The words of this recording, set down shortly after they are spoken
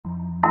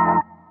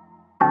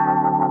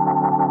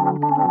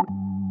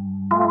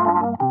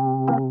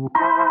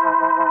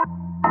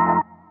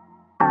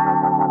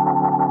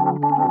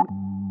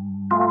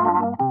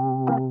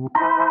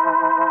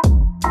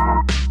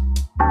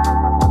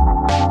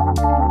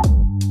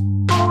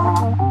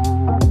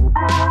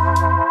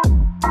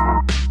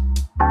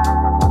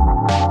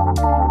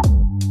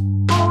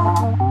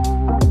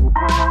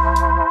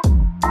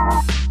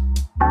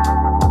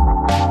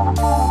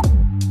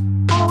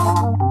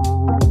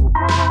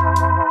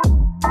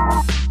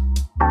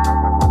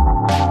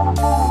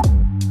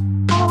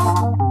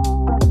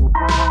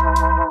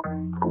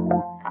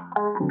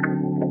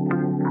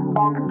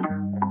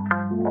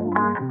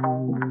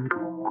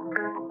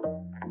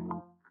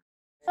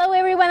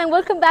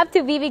back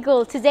to VV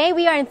Ghoul. Today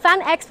we are in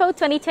FanExpo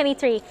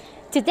 2023.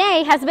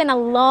 Today has been a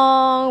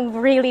long,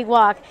 really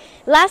walk.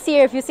 Last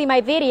year, if you see my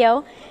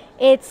video,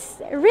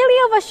 it's really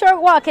of a short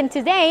walk, and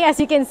today, as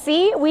you can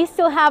see, we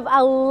still have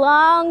a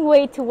long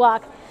way to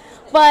walk.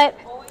 But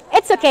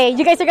it's okay,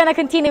 you guys are gonna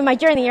continue my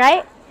journey,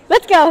 right?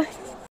 Let's go!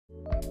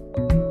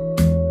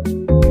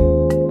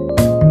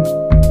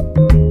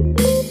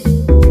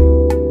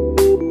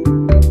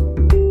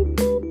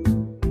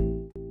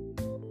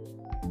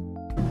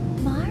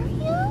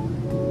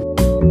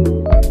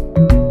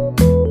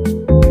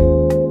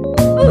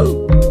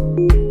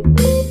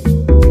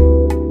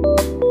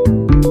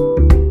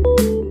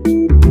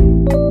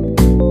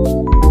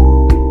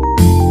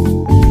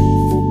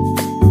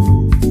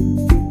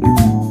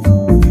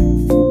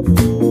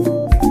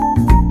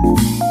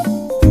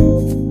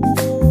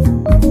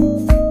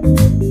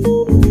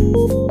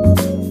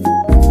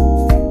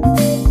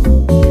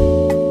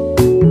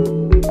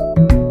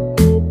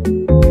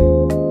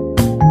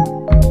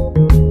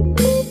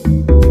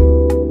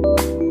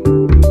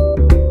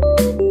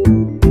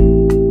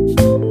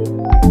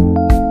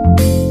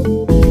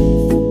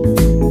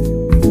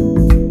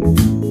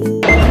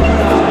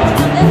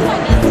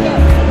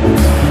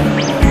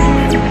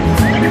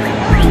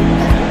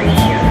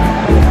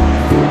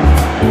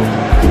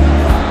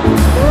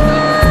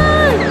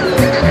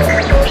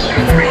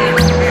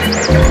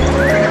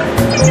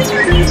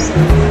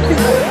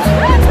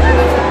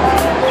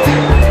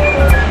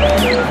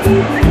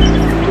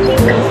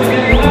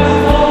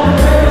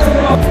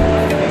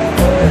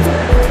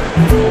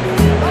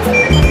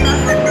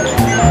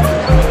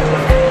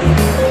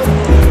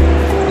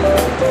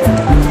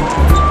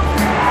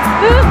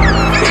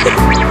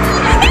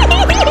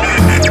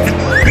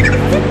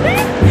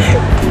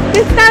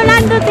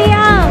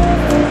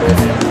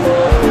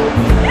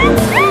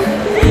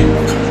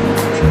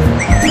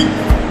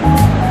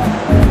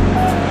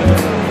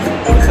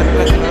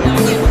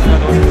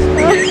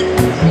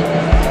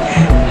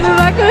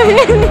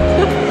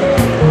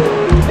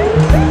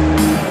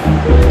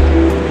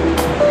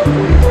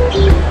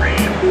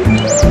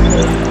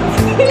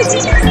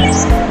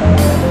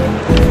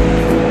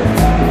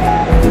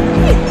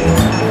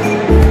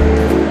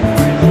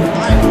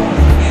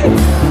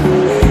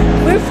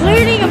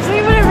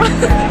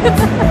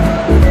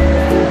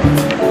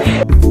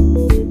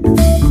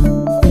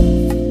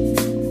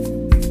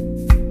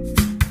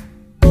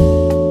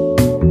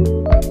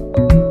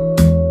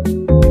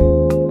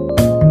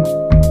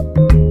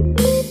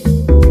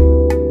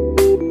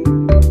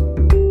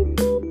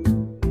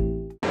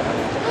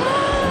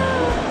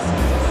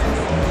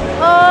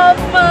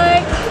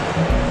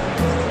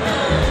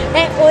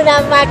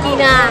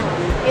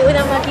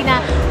 Una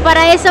máquina.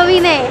 Para eso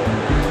vine,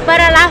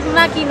 para las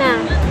máquinas.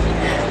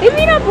 Y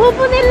mira, puedo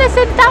ponerle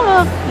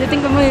centavos. Yo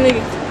tengo muy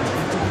bien.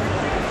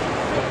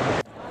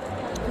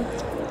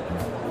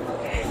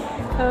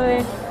 A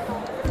ver.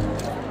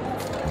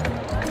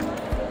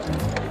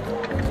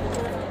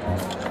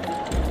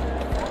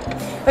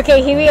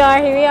 Okay, here we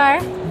are.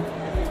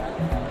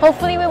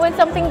 Hopefully we win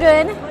something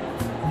good.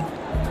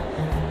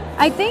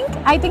 I think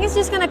it's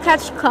just gonna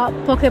catch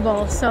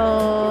Pokeball. So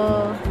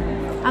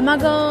I'm gonna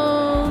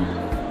go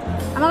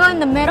in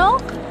the middle.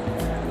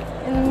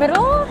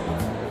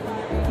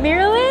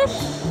 Mirrorish.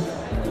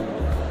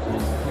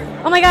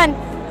 Oh my god.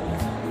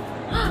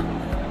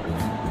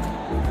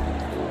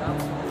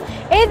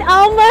 It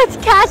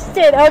almost catched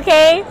it,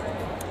 okay?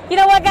 You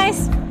know what,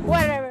 guys?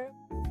 Whatever.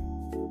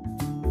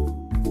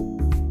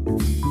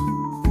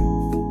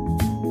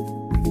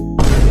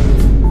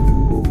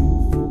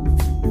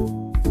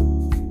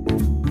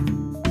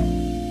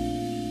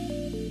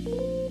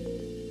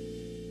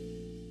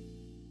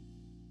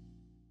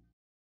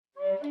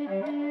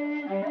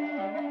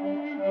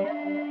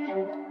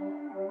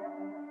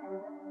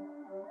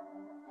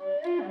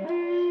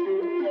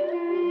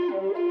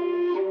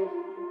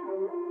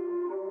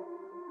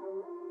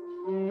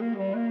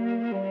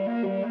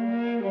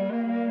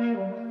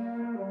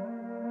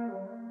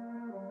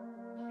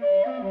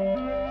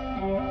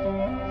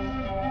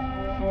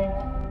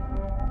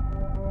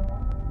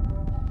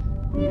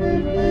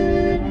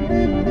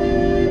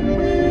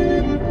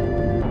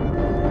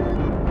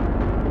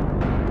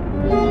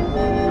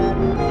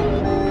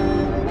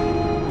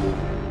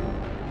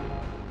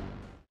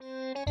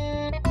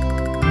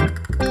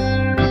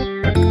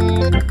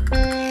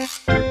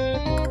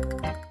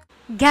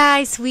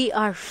 Guys, we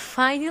are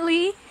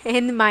finally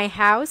in my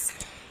house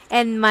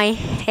and my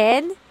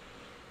head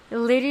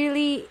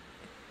literally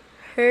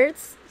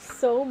hurts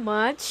so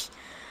much.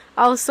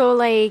 Also,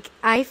 like,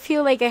 I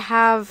feel like I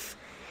have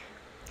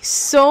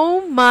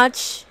so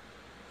much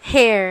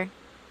hair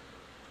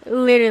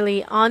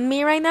literally on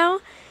me right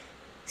now.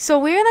 So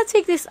we're gonna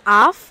take this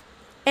off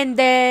and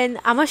then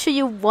I'm gonna show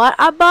you what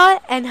I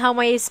bought and how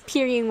my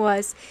experience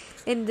was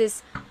in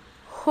this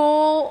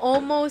whole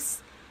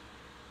almost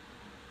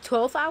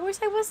 12 hours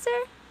I was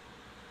there.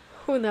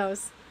 Who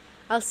knows?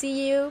 I'll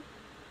see you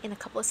in a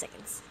couple of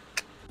seconds.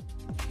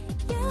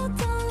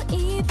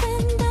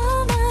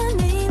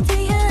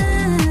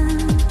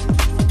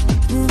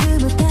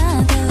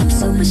 누구보다 더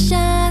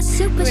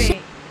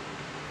Wait.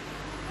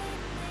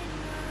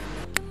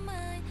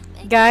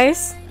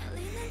 Guys,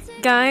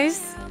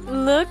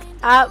 look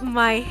at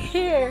my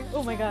hair.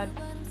 Oh my god,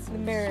 the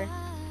mirror.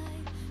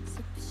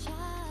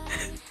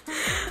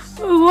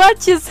 What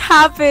just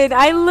happened?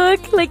 I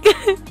look like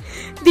a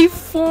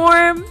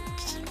deformed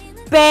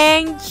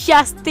bang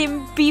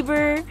Justin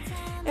Bieber,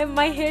 and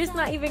my hair's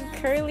not even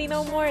curly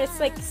no more. It's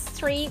like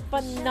straight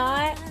but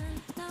not.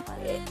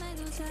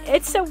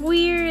 It's a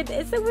weird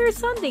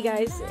Sunday,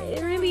 guys.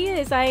 It really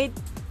is.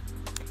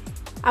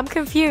 I'm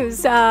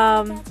confused.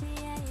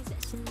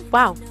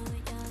 Wow.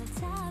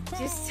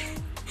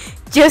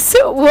 Just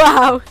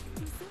wow.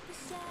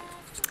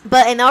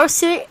 But in all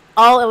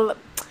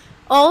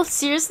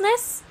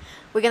seriousness,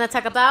 we're gonna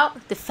talk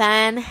about the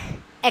Fan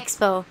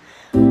Expo.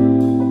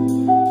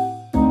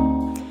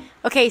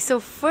 Okay,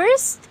 so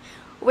first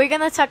we're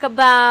gonna talk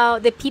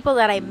about the people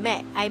that I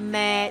met. I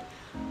met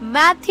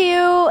Matthew,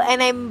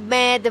 and I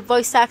met the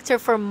voice actor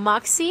for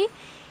Moxie.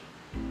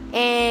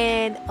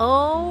 And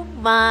oh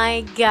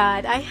my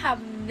god, I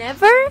have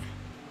never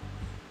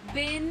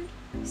been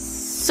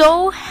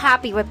so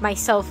happy with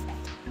myself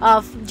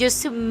of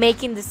just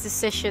making this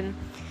decision.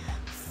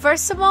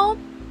 First of all,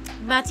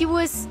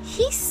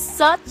 he's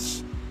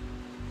such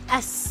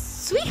a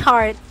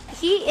sweetheart.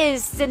 He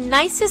is the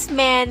nicest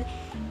man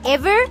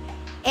ever,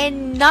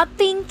 and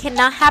nothing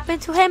cannot happen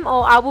to him,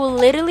 or I will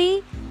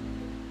literally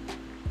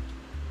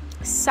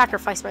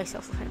sacrifice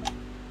myself for him.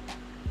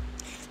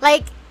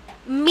 Like,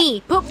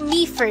 put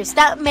me first.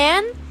 That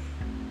man,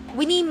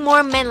 we need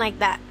more men like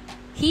that.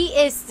 He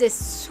is the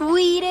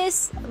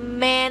sweetest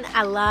man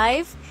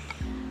alive.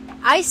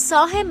 I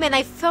saw him and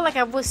I felt like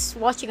I was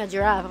watching a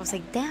giraffe. I was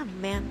like,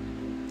 damn,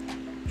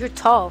 man, you're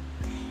tall.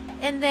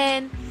 And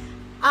then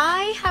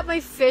I had my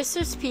first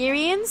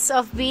experience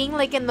of being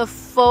like in the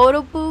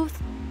photo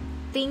booth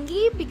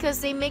thingy,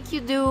 because they make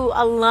you do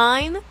a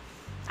line,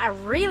 a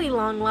really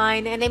long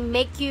line, and they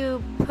make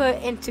you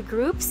put into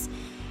groups.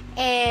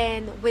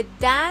 And with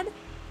that,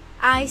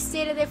 I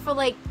stayed there for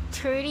like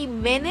 30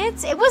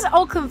 minutes. It was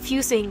all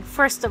confusing.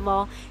 First of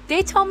all,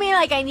 they told me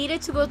like I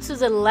needed to go to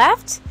the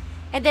left,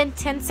 and then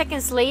 10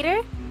 seconds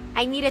later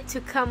I needed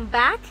to come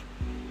back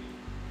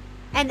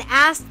and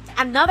ask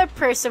another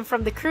person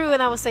from the crew,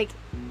 and I was like,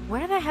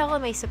 where the hell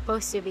am I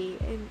supposed to be?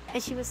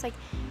 And she was like,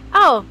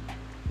 oh,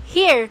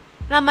 here.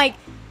 And I'm like,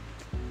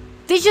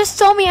 they just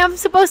told me I'm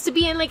supposed to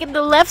be in like in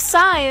the left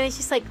side. And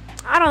she's like,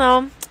 I don't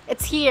know,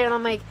 it's here. And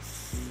I'm like,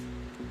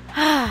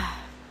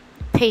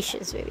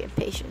 patience, baby,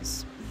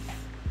 patience.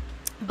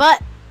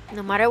 But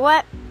no matter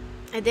what,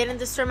 I didn't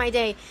destroy my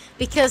day,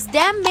 because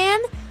that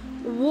man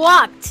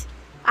walked.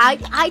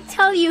 I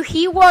tell you,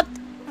 he walked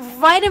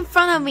right in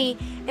front of me,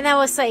 and I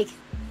was like,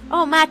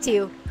 oh,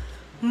 Matthew.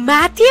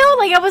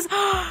 Like I was,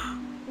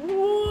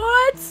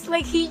 what?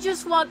 Like he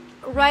just walked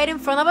right in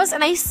front of us.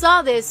 And I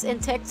saw this in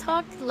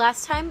TikTok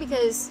last time,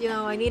 because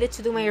I needed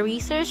to do my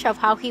research of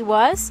how he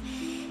was,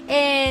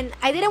 and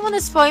I didn't want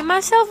to spoil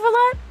myself a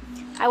lot.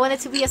 I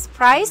wanted to be a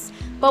surprise.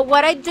 But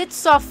what I did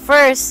saw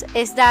first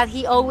is that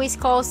he always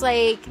calls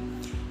like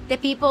the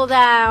people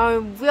that are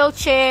in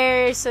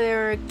wheelchairs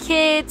or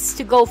kids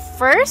to go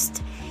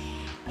first,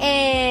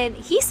 and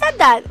he said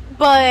that.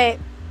 But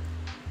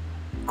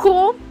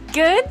cool,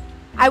 good.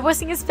 I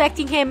wasn't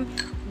expecting him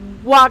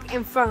walk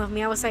in front of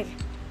me. I was like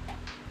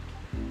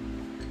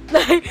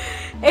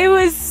it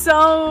was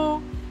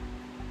so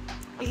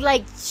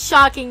like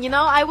shocking,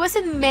 I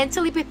wasn't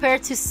mentally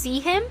prepared to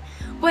see him,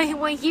 but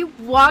when he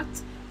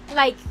walked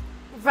like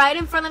right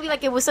in front of me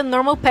like it was a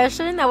normal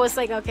person, I was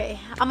like, okay,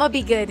 I'm gonna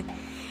be good.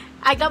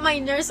 I got my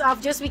nerves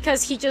off just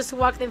because he just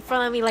walked in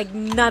front of me like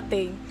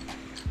nothing.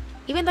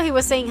 Even though he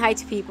was saying hi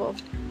to people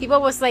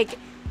was like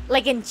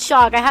in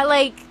shock. I had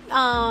like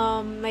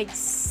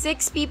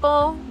 6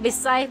 people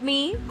beside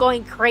me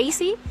going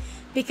crazy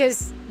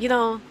because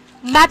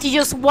Matthew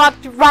just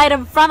walked right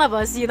in front of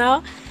us.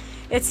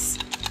 It's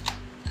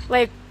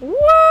like,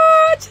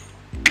 what?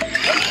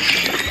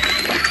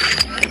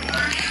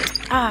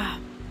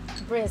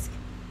 Brisk.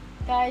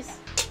 Guys,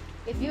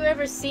 if you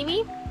ever see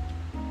me,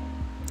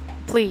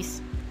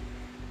 please,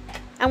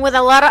 and with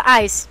a lot of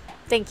eyes,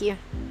 thank you.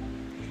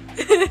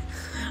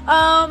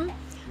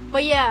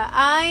 But yeah,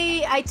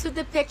 I took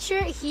the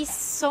picture. He's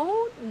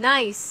so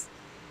nice.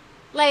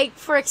 Like,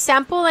 for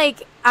example,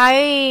 like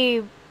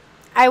I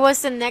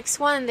was the next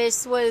one, and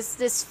this was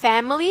this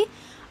family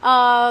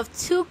of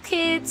 2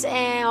 kids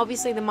and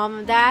obviously the mom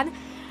and dad,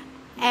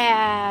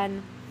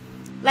 and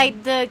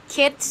like the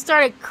kid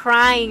started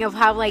crying of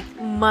how like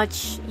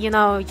much you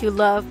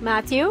love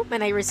Matthew,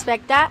 and I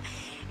respect that.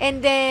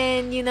 And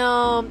then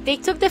they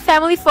took the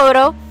family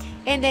photo,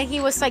 and then he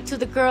was like to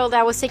the girl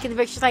that was taking the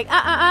picture, like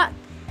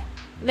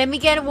let me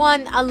get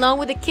one along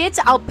with the kids,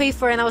 I'll pay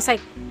for it. And I was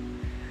like,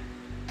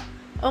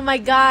 oh my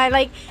god,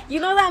 like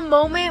that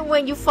moment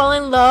when you fall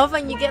in love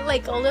and you get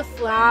like all the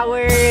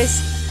flowers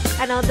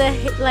and all the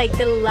like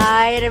the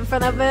light in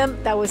front of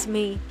him. That was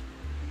me.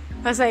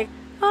 I was like,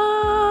 oh,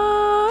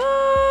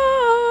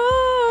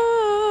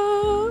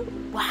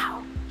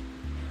 wow,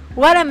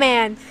 what a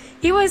man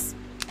he was.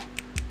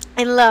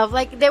 in love.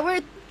 Like, they were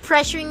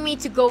pressuring me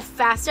to go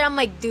faster. I'm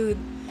like, dude,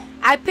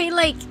 I paid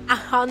like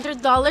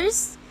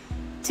 $100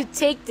 to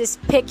take this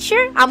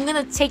picture. I'm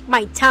gonna take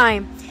my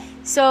time.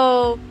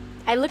 So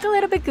I look a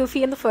little bit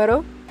goofy in the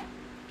photo.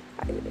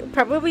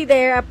 Probably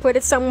there. I put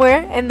it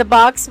somewhere in the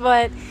box,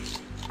 but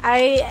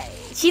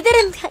she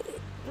didn't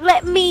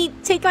let me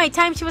take my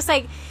time. She was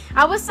like,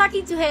 I was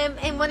talking to him,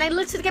 and when I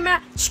looked to the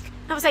camera,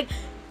 I was like,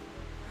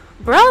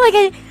 bro,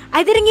 like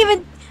I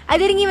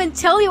didn't even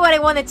tell you what I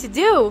wanted to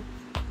do.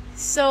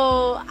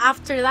 So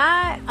after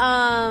that,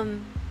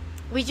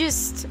 we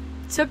just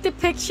took the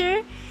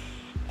picture,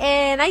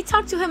 and I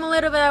talked to him a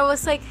little bit. I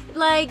was like,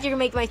 you're gonna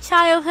make my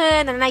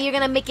childhood, and now you're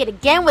gonna make it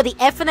again with the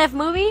FNF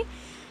movie.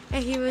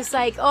 And he was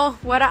like, oh,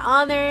 what an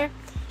honor.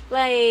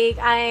 Like,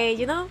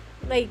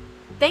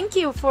 thank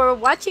you for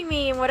watching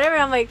me and whatever.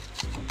 I'm like,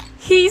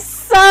 he's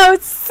so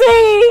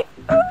sweet.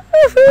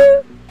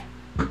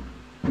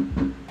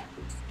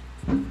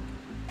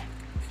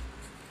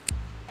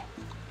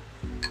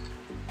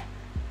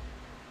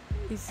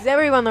 Is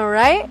everyone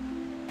alright?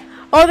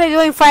 Oh, they're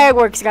doing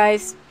fireworks,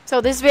 guys. So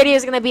this video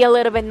is gonna be a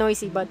little bit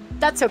noisy, but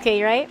that's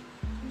okay, right?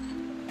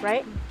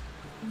 Right?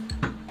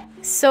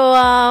 So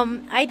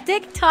I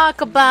did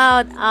talk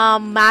about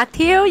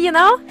Matthew, you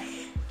know,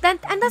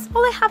 and that's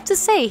all I have to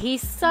say.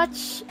 He's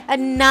such a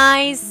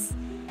nice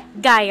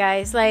guy,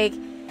 guys. Like,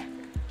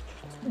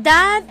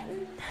 that,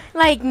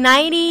 like,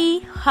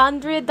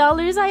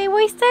 $100 I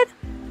wasted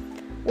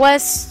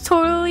was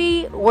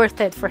totally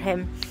worth it for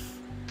him.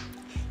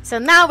 So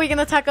now we're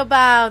gonna talk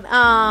about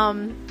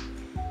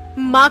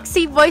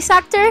Moxie voice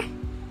actor.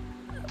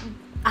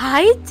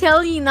 I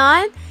tell you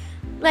not,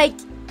 like,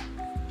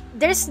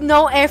 there's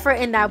no effort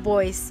in that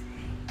voice.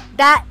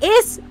 That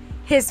is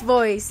his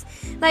voice.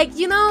 Like,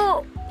 you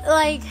know,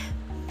 like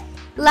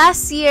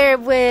last year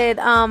with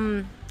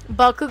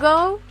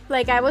Bakugo,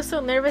 like, I was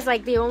so nervous.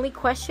 Like, the only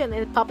question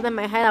that popped in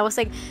my head, I was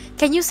like,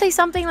 can you say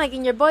something like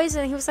in your voice?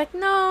 And he was like,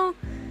 no.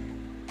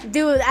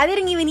 Dude, I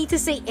didn't even need to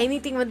say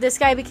anything with this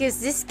guy,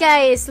 because this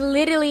guy is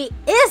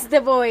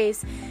the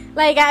voice.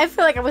 Like, I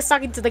feel like I was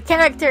talking to the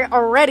character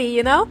already,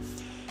 you know?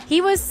 He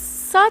was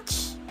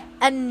such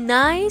a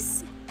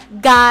nice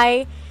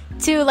guy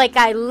too. Like,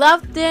 I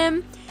loved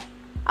him.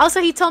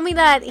 Also, he told me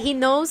that he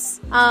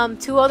knows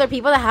 2 other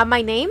people that have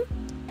my name,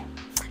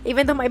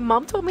 even though my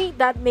mom told me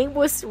that name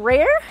was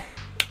rare.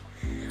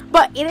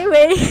 But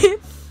anyway,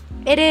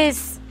 it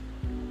is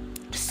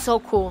so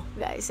cool,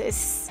 guys.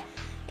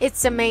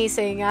 It's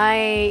amazing.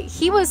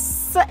 He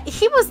was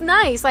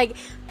nice, like,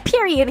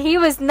 period. He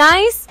was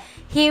nice.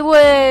 He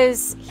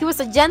was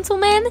a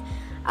gentleman.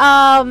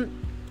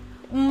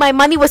 My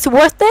money was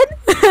worth it.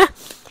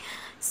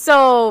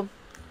 So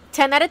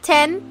 10 out of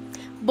 10.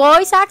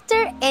 Voice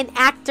actor and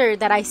actor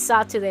that I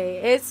saw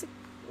today. It's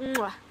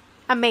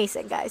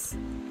amazing, guys.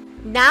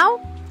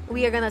 Now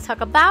we are gonna talk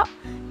about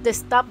the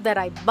stuff that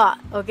I bought.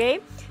 Okay,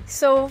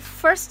 so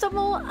first of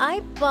all,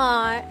 I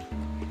bought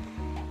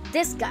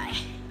this guy.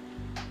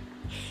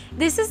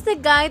 This is the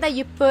guy that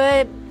you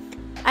put,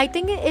 I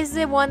think it is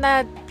the one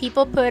that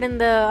people put in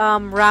the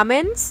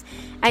ramens,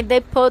 and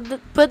they put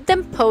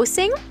them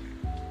posing.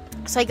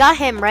 So I got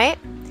him, right?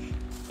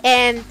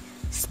 And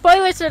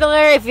spoilers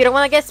alert, if you don't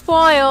want to get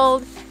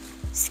spoiled,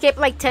 skip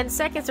like 10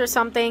 seconds or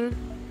something.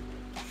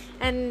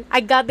 And I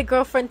got the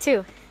girlfriend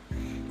too.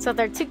 So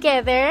they're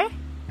together.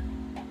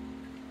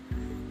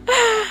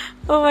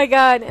 Oh my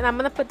god. And I'm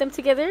gonna put them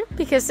together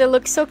because they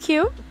look so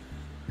cute.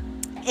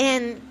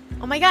 And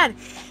oh my god.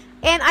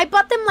 And I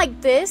bought them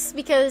like this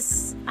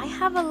because I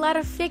have a lot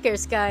of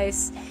figures,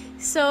 guys.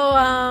 So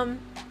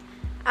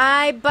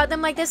I bought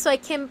them like this so I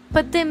can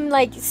put them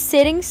like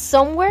sitting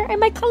somewhere in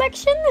my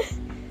collection.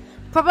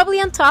 Probably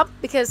on top,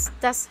 because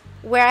that's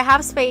where I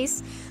have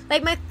space.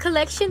 Like, my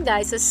collection,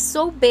 guys, is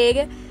so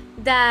big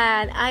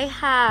that I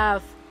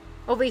have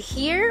over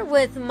here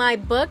with my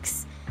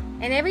books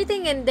and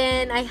everything, and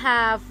then I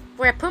have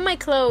where I put my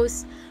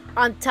clothes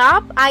on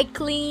top. I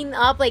clean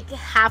up like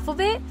half of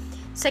it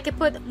so I can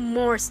put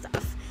more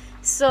stuff.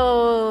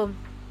 So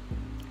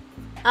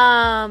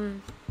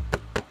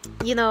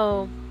you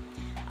know,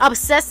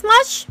 obsessed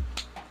much?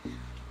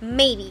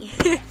 Maybe.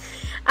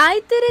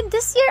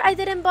 This year I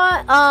didn't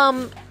buy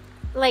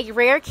like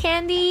rare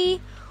candy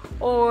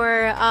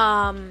or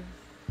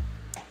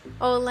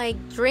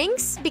like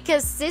drinks,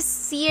 because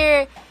this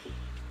year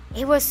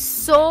it was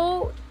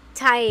so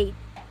tight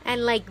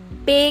and like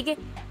big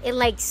and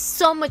like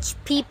so much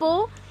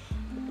people.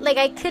 Like,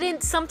 I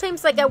couldn't,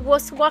 sometimes, like, I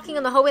was walking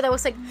on the hallway, I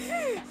was like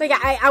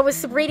I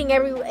was reading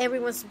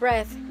everyone's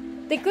breath.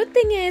 The good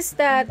thing is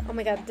that, oh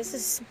my god, this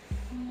is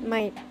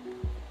my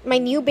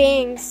new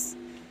bangs.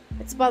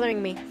 It's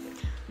bothering me.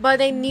 But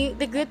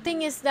the good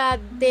thing is that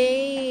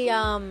they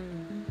have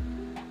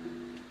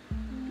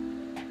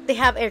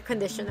air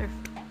conditioner.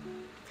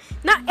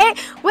 Not air.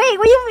 Wait,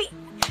 what do you mean?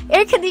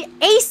 Air conditioner?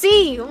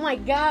 AC. Oh my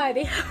god.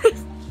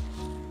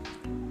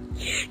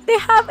 They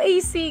have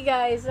AC,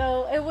 guys.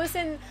 So it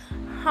wasn't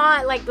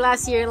hot like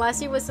last year.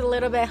 Last year was a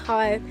little bit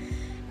hot,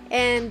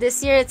 and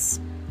this year it's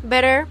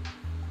better,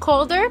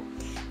 colder.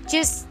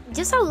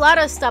 just a lot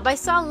of stuff. I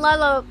saw a lot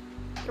of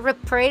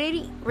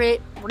repetitive.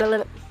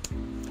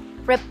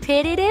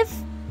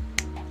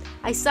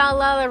 I saw a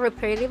lot of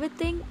repetitive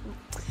thing.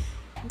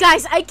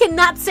 Guys, I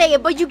cannot say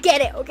it, but you get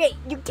it, okay?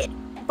 You get it.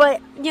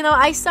 But you know,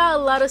 I saw a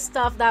lot of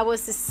stuff that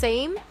was the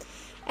same,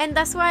 and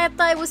that's why I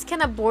thought it was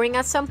kind of boring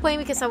at some point,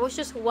 because I was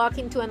just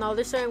walking to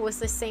another store and it was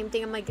the same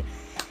thing. I'm like,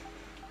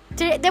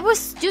 there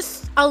was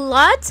just a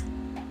lot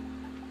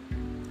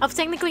of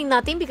technically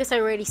nothing, because I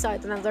already saw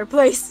it in another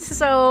place.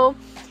 So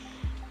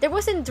there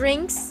wasn't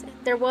drinks,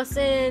 there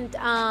wasn't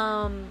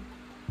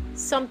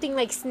something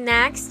like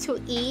snacks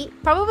to eat.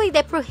 Probably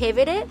they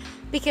prohibit it,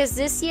 because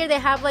this year they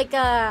have like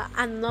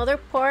another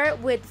part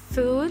with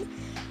food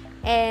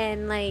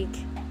and like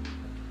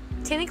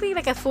technically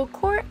like a food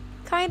court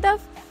kind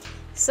of.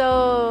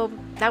 So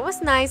that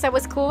was nice, that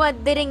was cool. I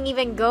didn't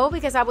even go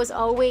because I was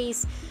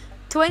always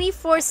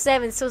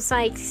 24/7, so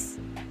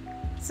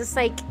it's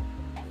like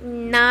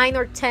 9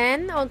 or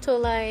 10 until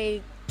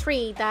like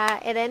 3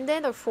 that it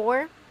ended, or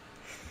 4,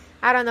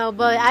 I don't know.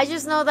 But I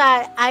just know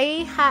that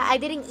I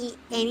didn't eat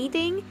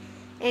anything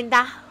in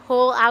that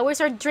whole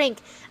hours, or drink.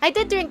 I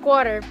did drink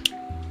water,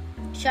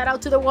 shout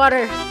out to the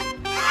water,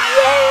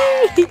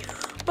 yay.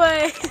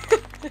 But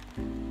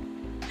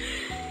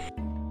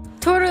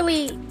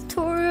totally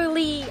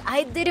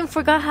I didn't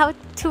forget how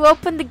to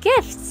open the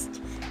gifts.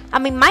 I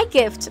mean, my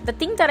gift, the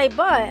thing that I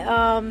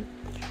bought.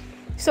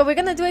 So we're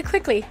gonna do it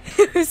quickly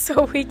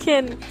so we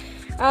can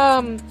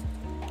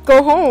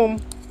go home.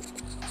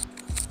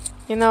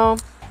 You know,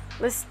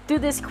 let's do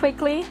this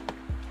quickly.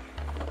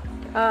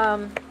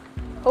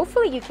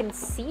 Hopefully you can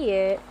see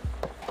it.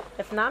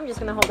 If not, I'm just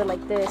gonna hold it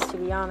like this, to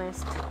be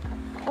honest.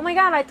 Oh my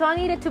god, I thought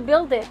I needed to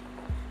build it.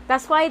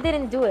 That's why I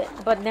didn't do it.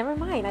 But never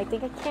mind, I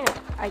think I can't.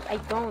 I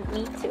don't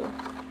need to.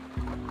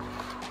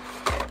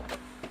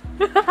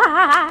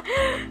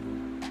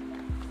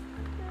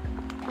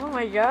 Oh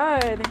my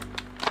god.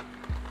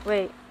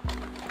 Wait.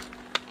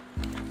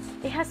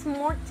 It has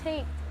more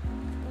tape.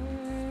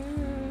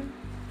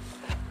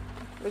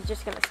 We're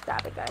just gonna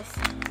stab it, guys.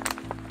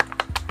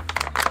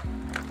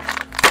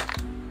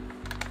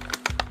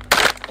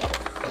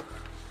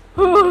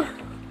 Ooh.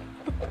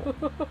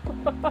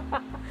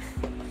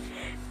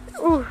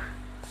 Ooh.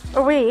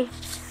 Oh wait.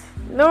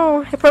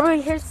 No, it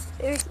probably hurts.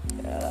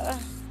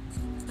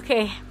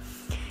 Okay.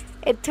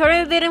 It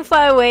totally didn't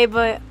fly away,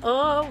 but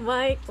oh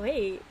my.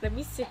 Wait, let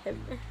me see him.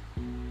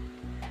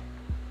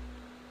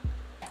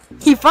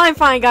 He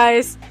fine,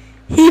 guys.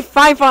 He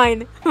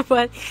fine.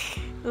 But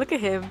look at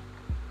him.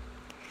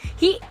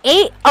 He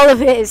ate all of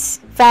his,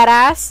 fat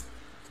ass.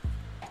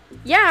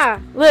 Yeah,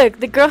 look,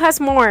 the girl has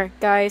more,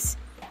 guys.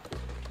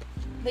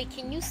 Wait,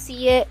 can you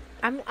see it?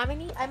 I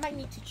might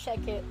need to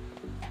check it.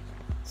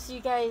 So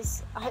you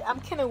guys, I'm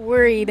kind of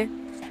worried.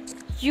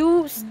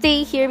 You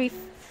stay here.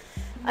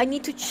 I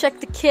need to check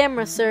the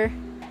camera, sir.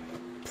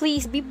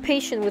 Please be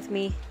patient with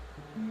me.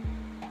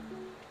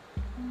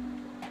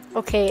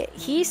 Okay,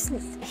 he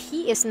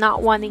is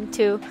not wanting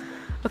to.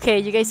 Okay,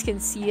 you guys can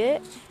see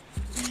it.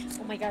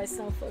 Oh my god, it's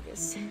not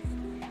focused.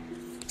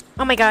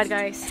 Oh my god,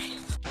 guys.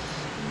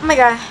 Oh my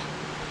god.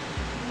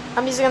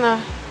 I'm just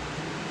gonna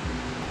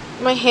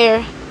my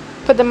hair.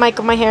 Put the mic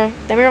on my hair.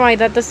 Never mind,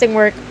 that doesn't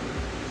work.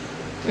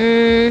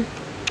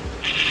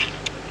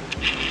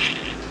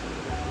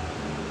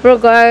 Bro,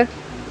 guy.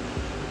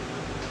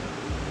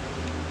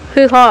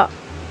 Hoo ha.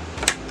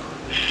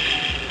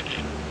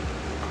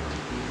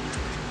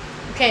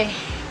 Okay,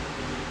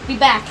 be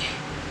back.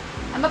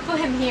 I'm gonna put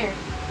him here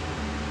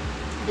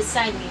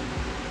beside me.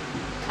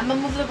 I'm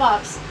gonna move the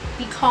box.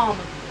 Be calm.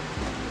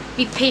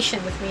 Be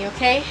patient with me,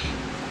 okay?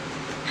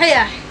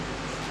 Hiya.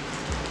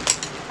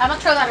 I'm gonna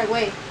throw that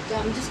away.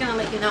 I'm just gonna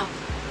let you know.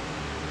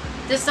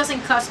 This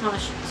doesn't cost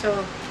much,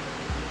 so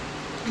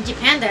in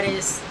Japan that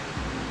is.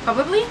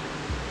 Probably?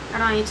 I don't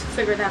know, I need to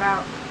figure that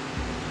out.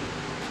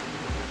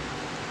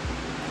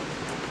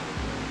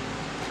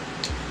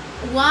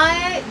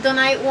 Why don't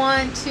I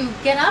want to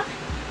get up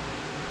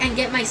and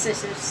get my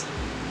scissors?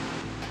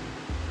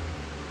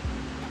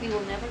 We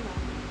will never know.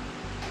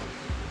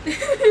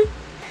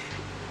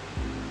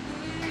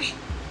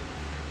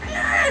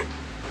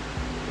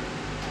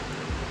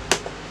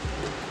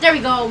 There we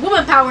go,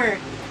 woman power.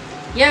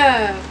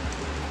 Yeah.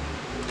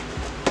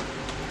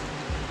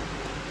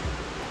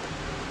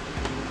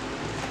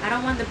 I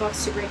don't want the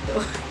box to break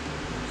though.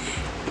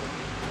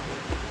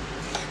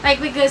 Like,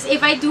 because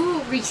if I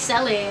do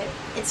resell it,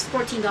 it's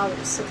 $14,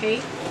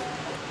 okay?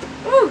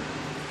 Woo!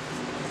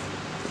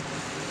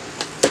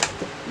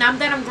 Now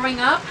that I'm growing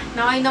up,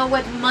 now I know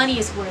what money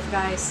is worth,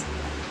 guys.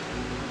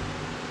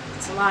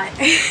 It's a lot.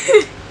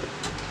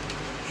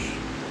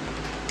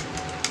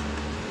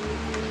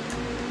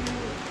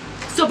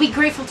 So be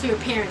grateful to your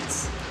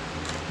parents.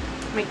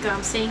 Oh my god,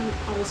 I'm saying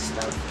all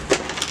stuff.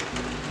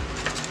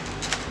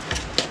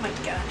 Oh my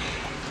god.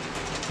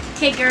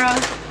 Okay, girl.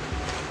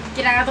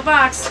 Get out of the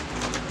box.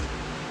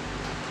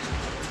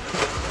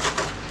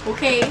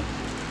 Okay?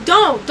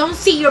 Don't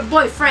see your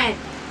boyfriend.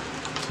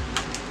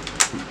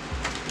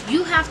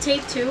 You have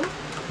tape too?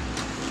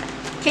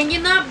 Can you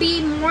not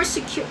be more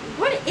secure?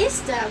 What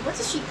is that? What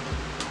does she...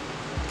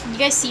 You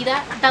guys see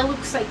that? That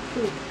looks like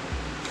poop.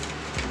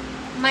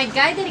 My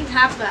guy didn't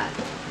have that.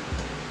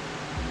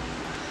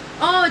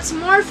 Oh, it's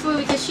more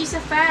food because she's a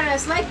fat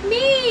ass like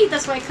me.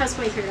 That's why I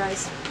cosplay her,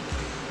 guys.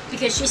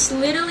 Because she's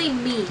literally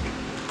me.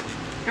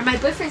 And my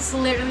boyfriend's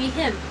literally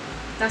him.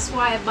 That's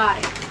why I bought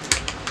it.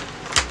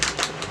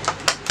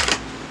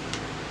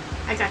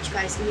 I got you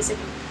guys. Give me a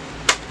second.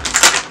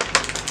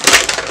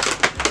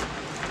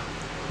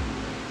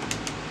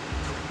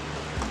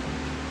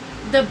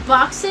 The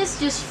boxes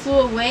just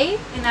flew away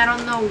and I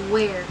don't know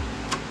where.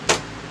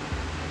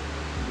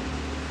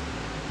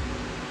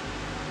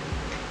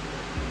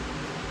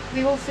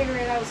 We will figure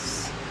it out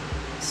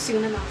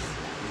soon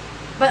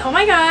enough. But oh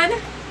my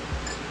god.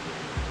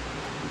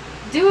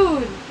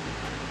 Dude.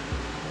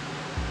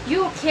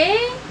 You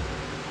okay?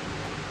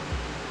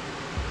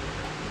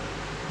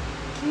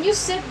 Can you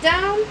sit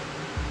down?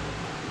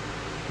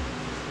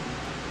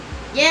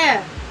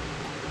 Yeah.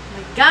 Oh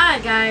my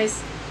god,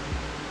 guys.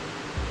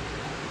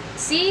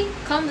 See?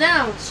 Calm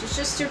down. She's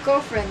just your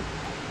girlfriend.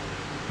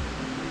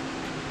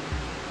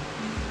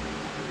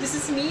 This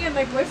is me and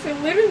my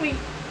boyfriend, literally.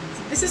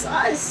 This is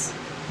us.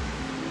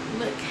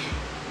 Look.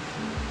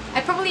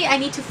 I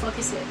need to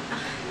focus it.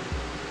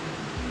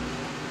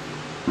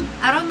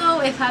 I don't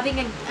know if having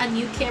a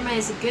new camera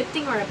is a good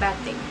thing or a bad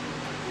thing.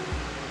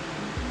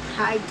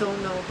 I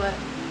don't know, but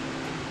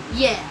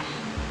yeah.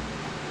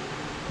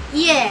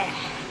 Yeah.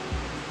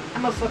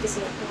 I'm gonna focus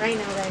it right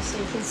now, guys, so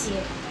you can see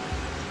it.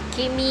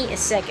 Give me a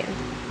second.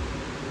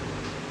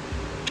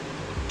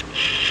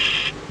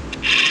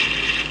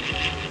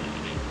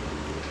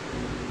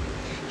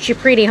 She's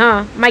pretty,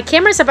 huh? My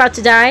camera's about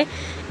to die.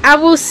 I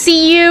will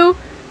see you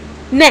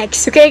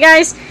next, okay,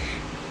 guys?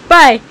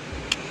 Bye.